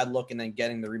up a bad look and then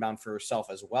getting the rebound for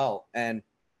herself as well. And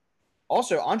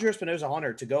also, Andrea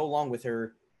Espinoza-Hunter, to go along with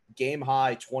her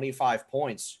game-high 25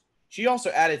 points, she also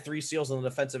added 3 steals on the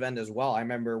defensive end as well. I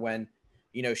remember when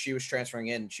she was transferring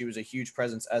in, she was a huge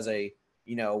presence as a,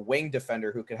 wing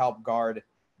defender who could help guard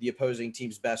the opposing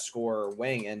team's best scorer or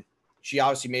wing. And she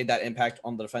obviously made that impact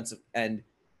on the defensive end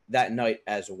that night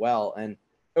as well. And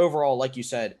overall, like you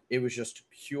said, it was just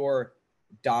pure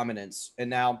dominance. And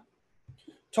now,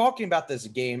 talking about this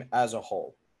game as a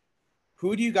whole,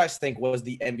 who do you guys think was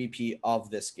the MVP of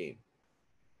this game?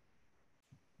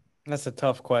 That's a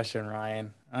tough question,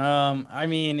 Ryan. I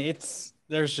mean,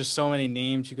 there's just so many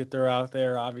names you could throw out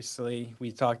there. Obviously,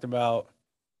 we talked about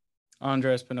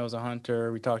Andrea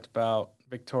Espinoza-Hunter. We talked about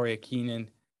Victoria Keenan.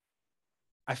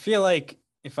 I feel like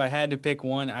if I had to pick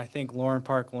one, I think Lauren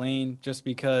Park Lane, just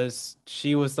because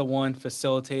she was the one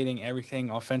facilitating everything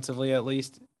offensively, at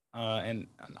least. And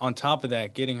on top of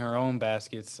that, getting her own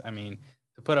baskets. I mean,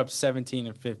 to put up 17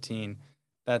 and 15,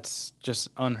 that's just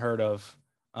unheard of.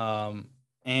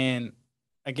 And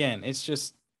again, it's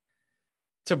just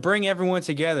to bring everyone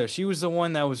together. She was the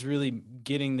one that was really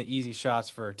getting the easy shots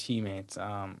for her teammates.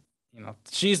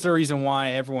 She's the reason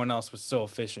why everyone else was so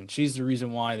efficient. She's the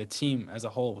reason why the team as a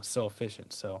whole was so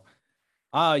efficient. So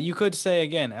you could say,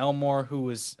 again, Elmore, who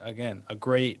was, again, a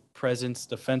great presence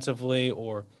defensively,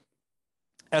 or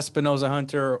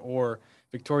Espinoza-Hunter or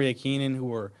Victoria Keenan, who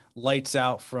were lights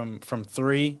out from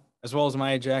 3, as well as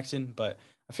Maya Jackson. But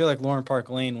I feel like Lauren Park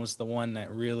Lane was the one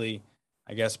that really,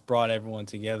 I guess, brought everyone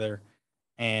together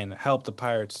and helped the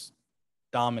Pirates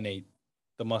dominate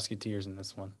the Musketeers in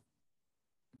this one.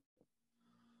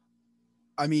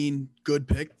 I mean, good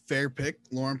pick, fair pick.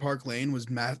 Lauren Park Lane was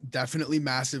definitely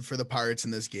massive for the Pirates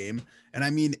in this game. And I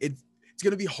mean, it's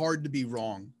going to be hard to be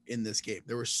wrong in this game.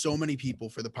 There were so many people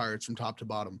for the Pirates from top to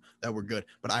bottom that were good,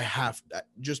 but I have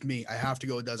to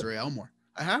go with Desiree Elmore.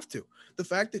 I have to. The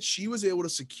fact that she was able to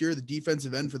secure the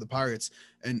defensive end for the Pirates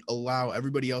and allow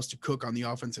everybody else to cook on the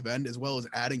offensive end, as well as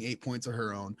adding 8 points of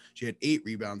her own. She had 8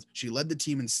 rebounds. She led the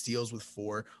team in steals with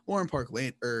 4.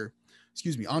 Andrea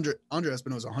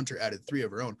Espinoza-Hunter added 3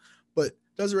 of her own. But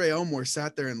Desiree Elmore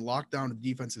sat there and locked down the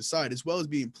defensive side, as well as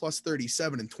being plus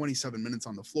 37 in 27 minutes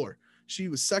on the floor. She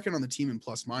was second on the team in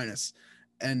plus minus.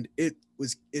 And it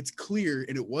was clear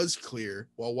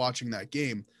while watching that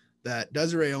game that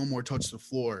Desiree Elmore touched the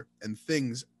floor and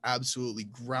things absolutely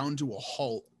ground to a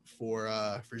halt for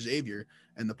Xavier,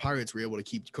 and the Pirates were able to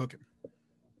keep cooking.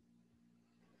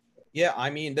 Yeah, I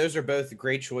mean, those are both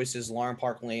great choices. Lauren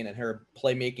Park Lane and her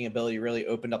playmaking ability really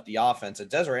opened up the offense. And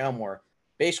Desiree Elmore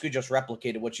basically just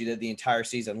replicated what she did the entire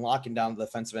season, locking down the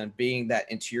defensive end, being that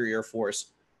interior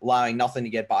force, allowing nothing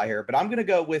to get by her. But I'm going to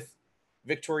go with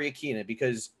Victoria Keenan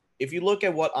because if you look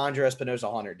at what Andrea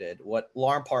Espinosa-Hunter did, what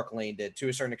Lauren Park Lane did to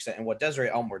a certain extent, and what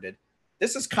Desiree Elmore did,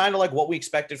 this is kind of like what we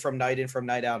expected from night in, from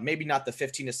night out. Maybe not the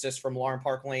 15 assists from Lauren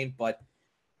Park Lane, but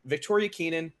Victoria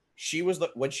Keenan,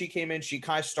 when she came in, she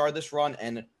kind of started this run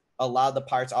and allowed the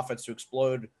Pirates offense to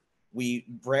explode. We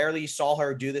rarely saw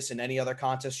her do this in any other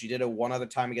contest. She did it one other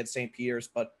time against St. Peter's,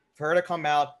 but for her to come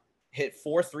out, hit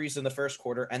 4 threes in the first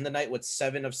quarter, end the night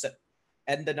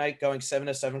going 7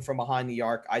 of 7 from behind the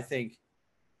arc, I think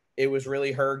it was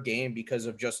really her game because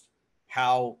of just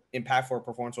how impactful her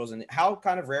performance was and how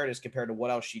kind of rare it is compared to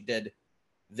what else she did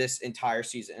this entire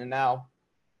season. And now,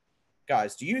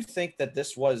 guys, do you think that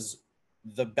this was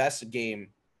the best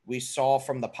game we saw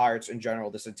from the Pirates in general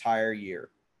this entire year?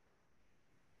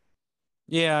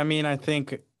 Yeah, I mean, I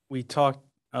think we talked.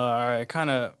 I kind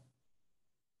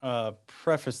of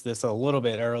prefaced this a little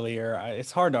bit earlier.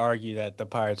 It's hard to argue that the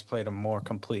Pirates played a more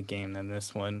complete game than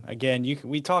this one. Again,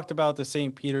 we talked about the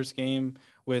St. Peter's game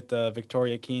with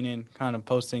Victoria Keenan kind of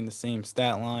posting the same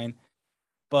stat line,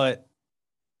 but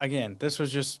again, this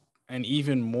was just an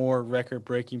even more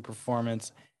record-breaking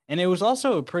performance, and it was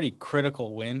also a pretty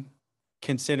critical win,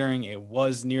 considering it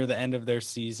was near the end of their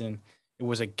season. It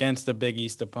was against the Big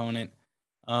East opponent.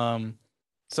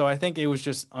 So I think it was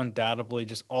just undoubtedly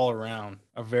just all around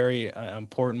a very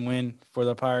important win for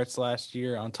the Pirates last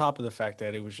year, on top of the fact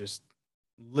that it was just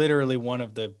literally one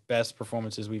of the best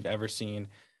performances we've ever seen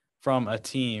from a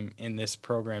team in this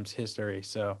program's history.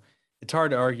 So it's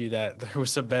hard to argue that there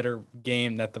was a better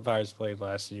game that the Pirates played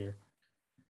last year.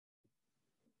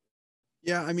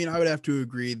 Yeah, I mean, I would have to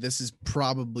agree. This is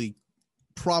probably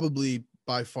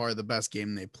by far the best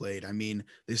game they played. I mean,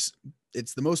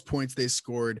 it's the most points they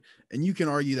scored, and you can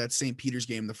argue that St. Peter's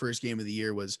game, the first game of the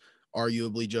year, was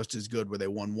arguably just as good, where they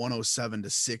won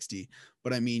 107-60.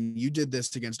 But I mean, you did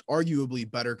this against arguably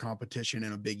better competition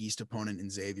and a Big East opponent in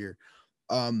Xavier.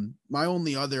 My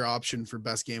only other option for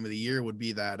best game of the year would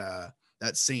be that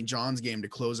St. John's game to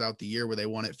close out the year where they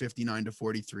won it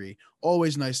 59-43.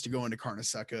 Always nice to go into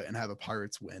Carnesecca and have a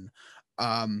Pirates win.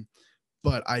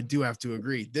 But I do have to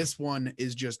agree. This one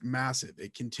is just massive.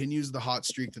 It continues the hot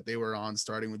streak that they were on,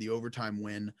 starting with the overtime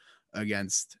win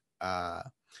against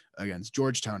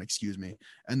Georgetown, excuse me.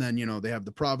 And then, they have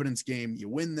the Providence game. You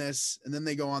win this, and then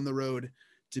they go on the road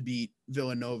to beat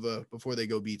Villanova before they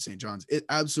go beat St. John's. It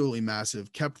absolutely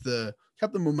massive. Kept the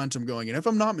momentum going. And if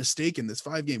I'm not mistaken, this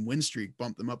 5-game win streak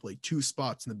bumped them up like 2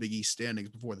 spots in the Big East standings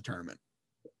before the tournament.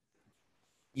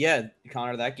 Yeah,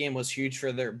 Connor, that game was huge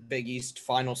for their Big East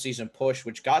final season push,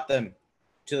 which got them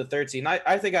to the third seed. And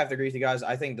I think I have to agree with you guys.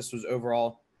 I think this was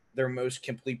overall their most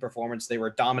complete performance. They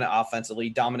were dominant offensively,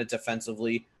 dominant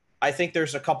defensively. I think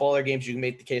there's a couple other games you can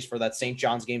make the case for. That St.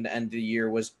 John's game to end of the year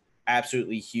was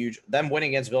absolutely huge. Them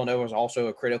winning against Villanova was also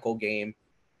a critical game.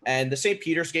 And the St.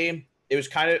 Peter's game, it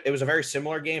was a very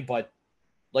similar game, but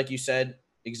like you said,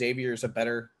 Xavier is a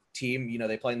better team.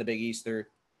 They play in the Big East. They're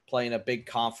playing a big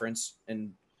conference,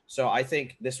 and so I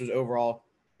think this was overall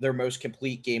their most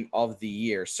complete game of the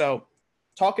year. So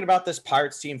talking about this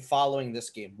Pirates team following this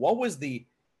game, what was the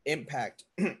impact,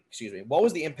 what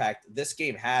was the impact this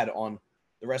game had on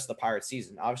the rest of the Pirates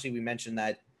season? Obviously, we mentioned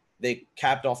that they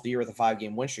capped off the year with a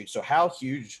 5-game win streak. So how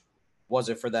huge was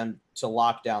it for them to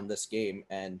lock down this game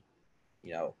and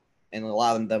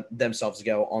allow themselves to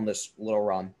go on this little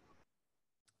run?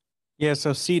 Yeah,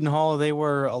 so Seton Hall, they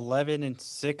were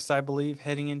 11-6, I believe,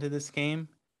 heading into this game.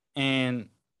 And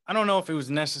I don't know if it was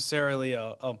necessarily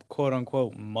a quote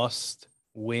unquote must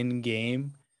win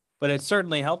game, but it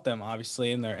certainly helped them,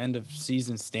 obviously, in their end of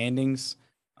season standings.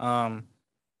 I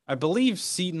believe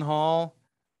Seton Hall,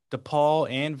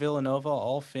 DePaul, and Villanova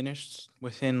all finished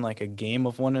within like a game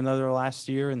of one another last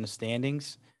year in the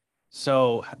standings.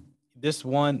 So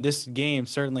this game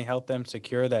certainly helped them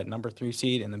secure that number 3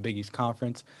 seed in the Big East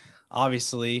Conference.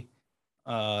 Obviously,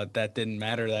 that didn't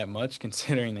matter that much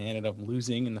considering they ended up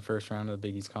losing in the first round of the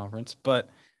Big East Conference,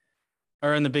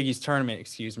 or in the Big East tournament,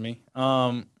 excuse me.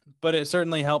 But it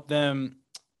certainly helped them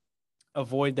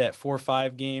avoid that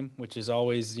 4-5 game, which is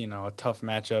always, a tough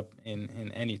matchup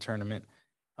in any tournament.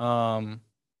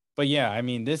 But yeah, I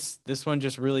mean, this one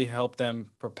just really helped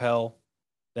them propel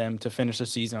them to finish the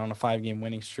season on a 5-game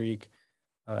winning streak.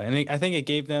 And I think it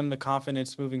gave them the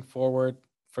confidence moving forward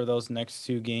for those next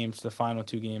 2 games, the final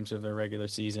 2 games of their regular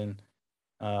season.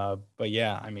 But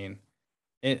yeah, I mean,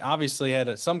 it obviously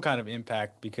had some kind of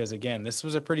impact because, again, this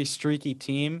was a pretty streaky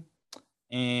team.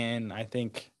 And I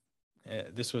think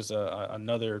this was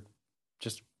another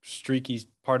just streaky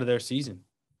part of their season.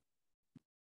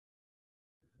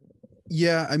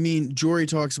 Yeah, I mean, Jory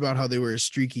talks about how they were a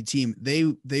streaky team.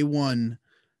 They won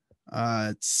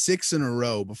 6 in a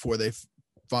row before they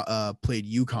played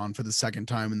UConn for the second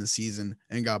time in the season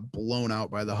and got blown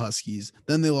out by the Huskies.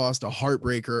 Then they lost a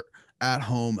heartbreaker at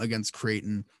home against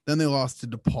Creighton. Then they lost to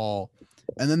DePaul.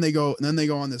 And then they go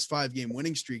on this 5-game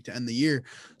winning streak to end the year.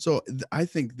 So I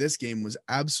think this game was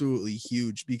absolutely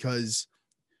huge because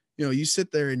you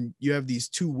sit there and you have these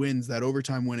 2 wins, that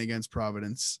overtime win against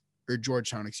Providence or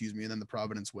Georgetown, excuse me, and then the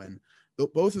Providence win.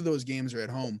 Both of those games are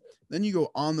at home. Then you go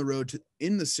on the road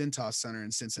in the Cintas Center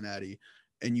in Cincinnati,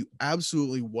 and you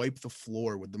absolutely wipe the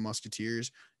floor with the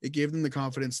Musketeers. It gave them the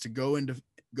confidence to go into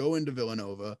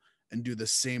Villanova and do the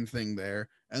same thing there,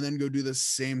 and then go do the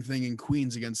same thing in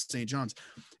Queens against St. John's.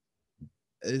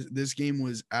 This game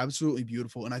was absolutely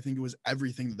beautiful, and I think it was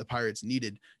everything that the Pirates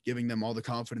needed, giving them all the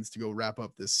confidence to go wrap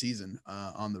up this season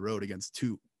on the road against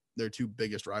their 2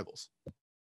 biggest rivals.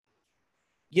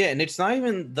 Yeah, and it's not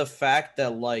even the fact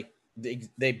that like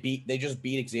they just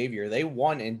beat Xavier. They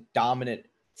won in dominant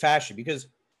fashion because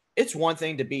it's one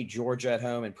thing to beat Georgia at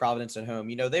home and Providence at home.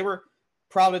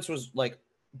 Providence,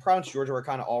 Georgia were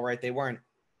kind of all right. They weren't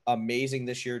amazing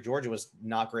this year. Georgia was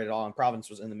not great at all, and Providence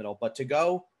was in the middle. But to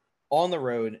go on the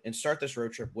road and start this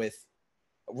road trip with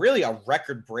really a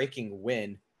record-breaking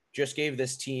win just gave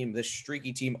this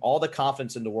streaky team, all the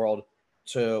confidence in the world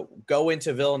to go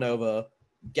into Villanova,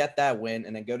 get that win,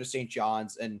 and then go to St.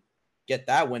 John's and get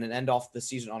that win and end off the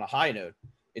season on a high note.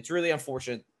 It's really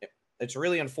unfortunate. It's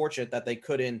really unfortunate that they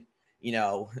couldn't,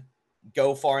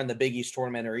 go far in the Big East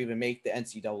tournament or even make the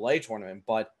NCAA tournament.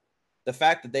 But the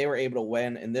fact that they were able to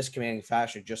win in this commanding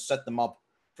fashion just set them up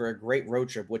for a great road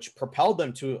trip, which propelled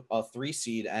them to a 3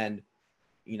 seed and,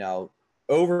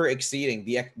 over exceeding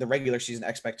the regular season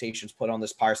expectations put on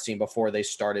this Pirates team before they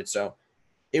started. So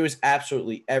it was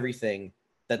absolutely everything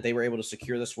that they were able to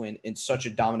secure this win in such a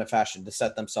dominant fashion to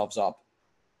set themselves up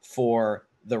for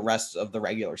the rest of the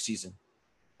regular season.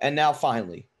 And now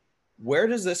finally, where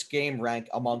does this game rank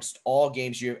amongst all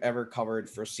games you've ever covered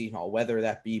for Seton Hall, whether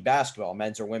that be basketball,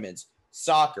 men's or women's,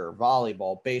 soccer,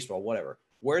 volleyball, baseball, whatever?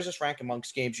 Where does this rank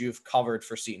amongst games you've covered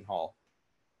for Seton Hall?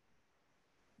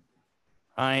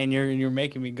 Ryan, you're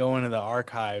making me go into the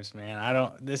archives,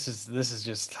 man. This is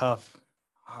just tough.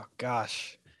 Oh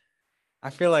gosh. I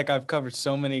feel like I've covered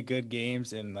so many good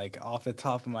games, and like off the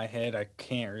top of my head, I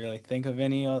can't really think of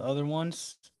any other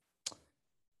ones.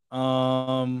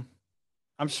 I'm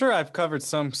sure I've covered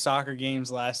some soccer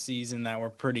games last season that were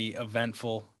pretty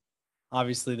eventful.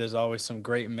 Obviously, there's always some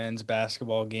great men's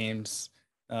basketball games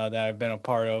that I've been a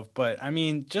part of, but I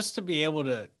mean, just to be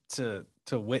able to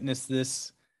witness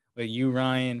this with you,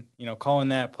 Ryan, calling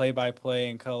that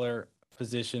play-by-play and color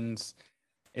positions,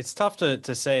 it's tough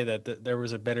to say that there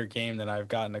was a better game that I've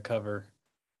gotten to cover.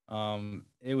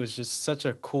 It was just such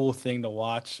a cool thing to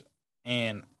watch,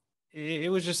 and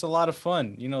it was just a lot of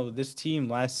fun. This team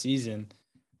last season,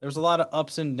 there was a lot of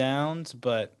ups and downs,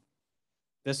 but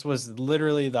this was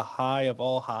literally the high of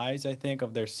all highs, I think,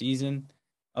 of their season,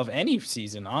 of any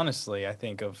season, honestly. I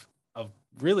think of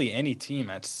really any team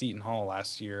at Seton Hall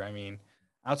last year. I mean,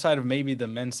 outside of maybe the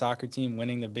men's soccer team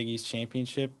winning the Big East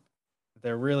championship,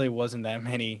 there really wasn't that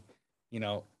many,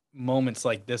 moments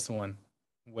like this one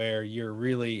where you're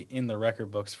really in the record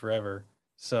books forever.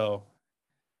 So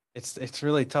it's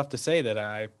really tough to say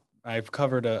that I've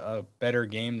covered a better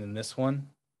game than this one,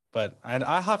 but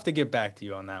I'll have to get back to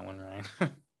you on that one, Ryan.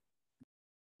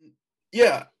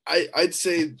 Yeah, I'd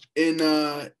say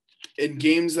in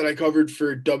games that I covered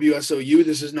for WSOU,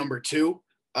 this is number 2.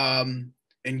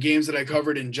 In games that I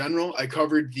covered in general, I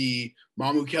covered the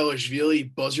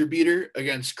Mamukelashvili buzzer beater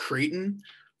against Creighton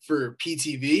for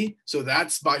PTV. So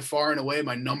that's by far and away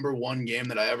my number 1 game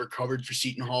that I ever covered for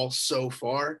Seton Hall so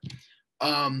far.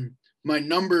 My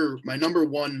number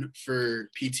 1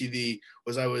 for PTV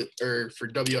was for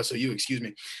WSOU, excuse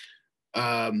me,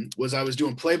 was I was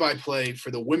doing play-by-play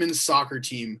for the women's soccer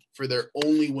team for their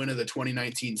only win of the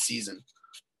 2019 season.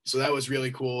 So that was really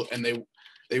cool. And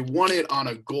they won it on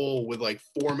a goal with like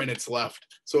 4 minutes left.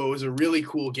 So it was a really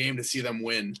cool game to see them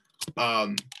win.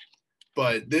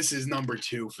 But this is number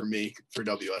 2 for me for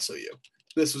WSOU.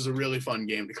 This was a really fun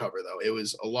game to cover, though. It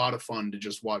was a lot of fun to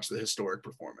just watch the historic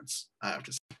performance, I have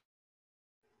to say.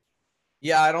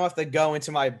 Yeah, I don't have to go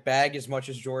into my bag as much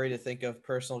as Jory to think of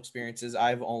personal experiences.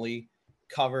 I've only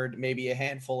covered maybe a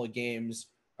handful of games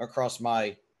across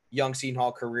my young Seton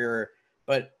Hall career,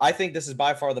 but I think this is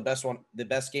by far the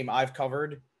best game I've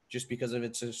covered just because of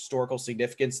its historical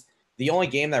significance. The only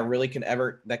game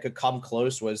that could come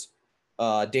close was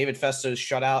David Festo's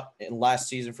shutout in last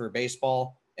season for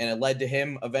baseball, and it led to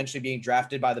him eventually being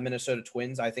drafted by the Minnesota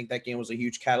Twins. I think that game was a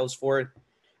huge catalyst for it.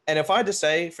 And if I had to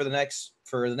say for the next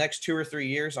 2 or 3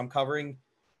 years, I'm covering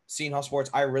Seton Hall sports.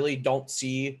 I really don't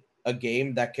see a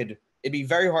game that could. It'd be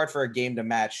very hard for a game to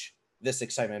match this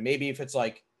excitement. Maybe if it's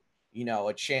like,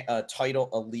 a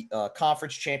title, a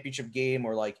conference championship game,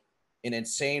 or like an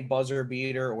insane buzzer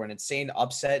beater or an insane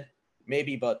upset,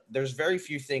 maybe. But there's very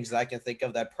few things that I can think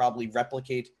of that probably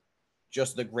replicate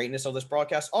just the greatness of this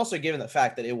broadcast. Also, given the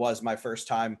fact that it was my first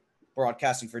time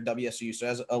broadcasting for WSU, so it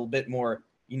has a bit more,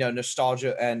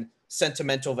 nostalgia and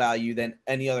sentimental value than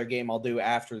any other game I'll do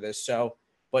after this. So,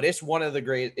 but it's one of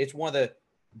the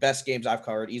best games I've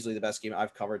covered, easily the best game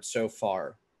I've covered so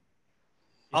far.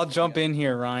 I'll jump in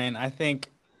here, Ryan. I think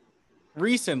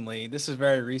recently, this is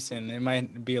very recent, it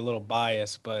might be a little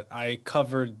biased, but I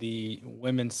covered the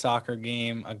women's soccer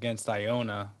game against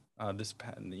Iona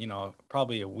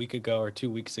probably a week ago or 2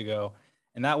 weeks ago.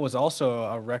 And that was also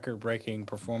a record-breaking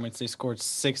performance. They scored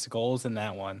 6 goals in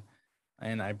that one.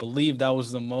 And I believe that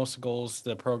was the most goals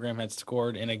the program had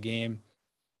scored in a game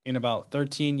in about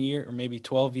 13 years, or maybe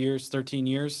 12 years, 13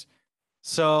 years.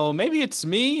 So maybe it's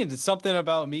me, and it's something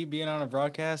about me being on a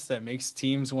broadcast that makes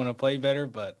teams want to play better.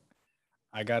 But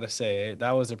I got to say,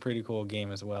 that was a pretty cool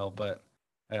game as well. But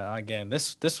again,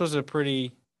 this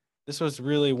was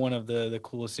really one of the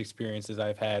coolest experiences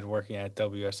I've had working at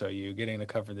WSOU, getting to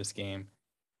cover this game.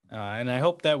 And I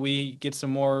hope that we get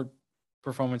some more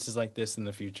performances like this in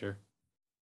the future.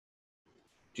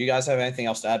 Do you guys have anything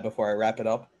else to add before I wrap it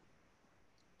up?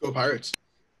 Go Pirates.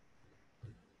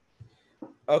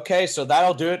 Okay, so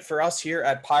that'll do it for us here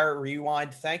at Pirate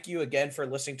Rewind. Thank you again for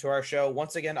listening to our show.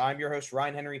 Once again, I'm your host,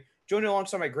 Ryan Henry, joined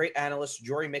alongside my great analysts,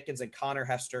 Jory Mickens and Connor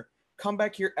Hester. Come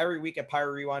back here every week at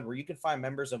Pirate Rewind, where you can find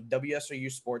members of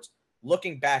WSOU Sports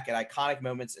looking back at iconic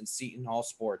moments in Seton Hall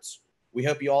sports. We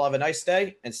hope you all have a nice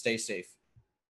day and stay safe.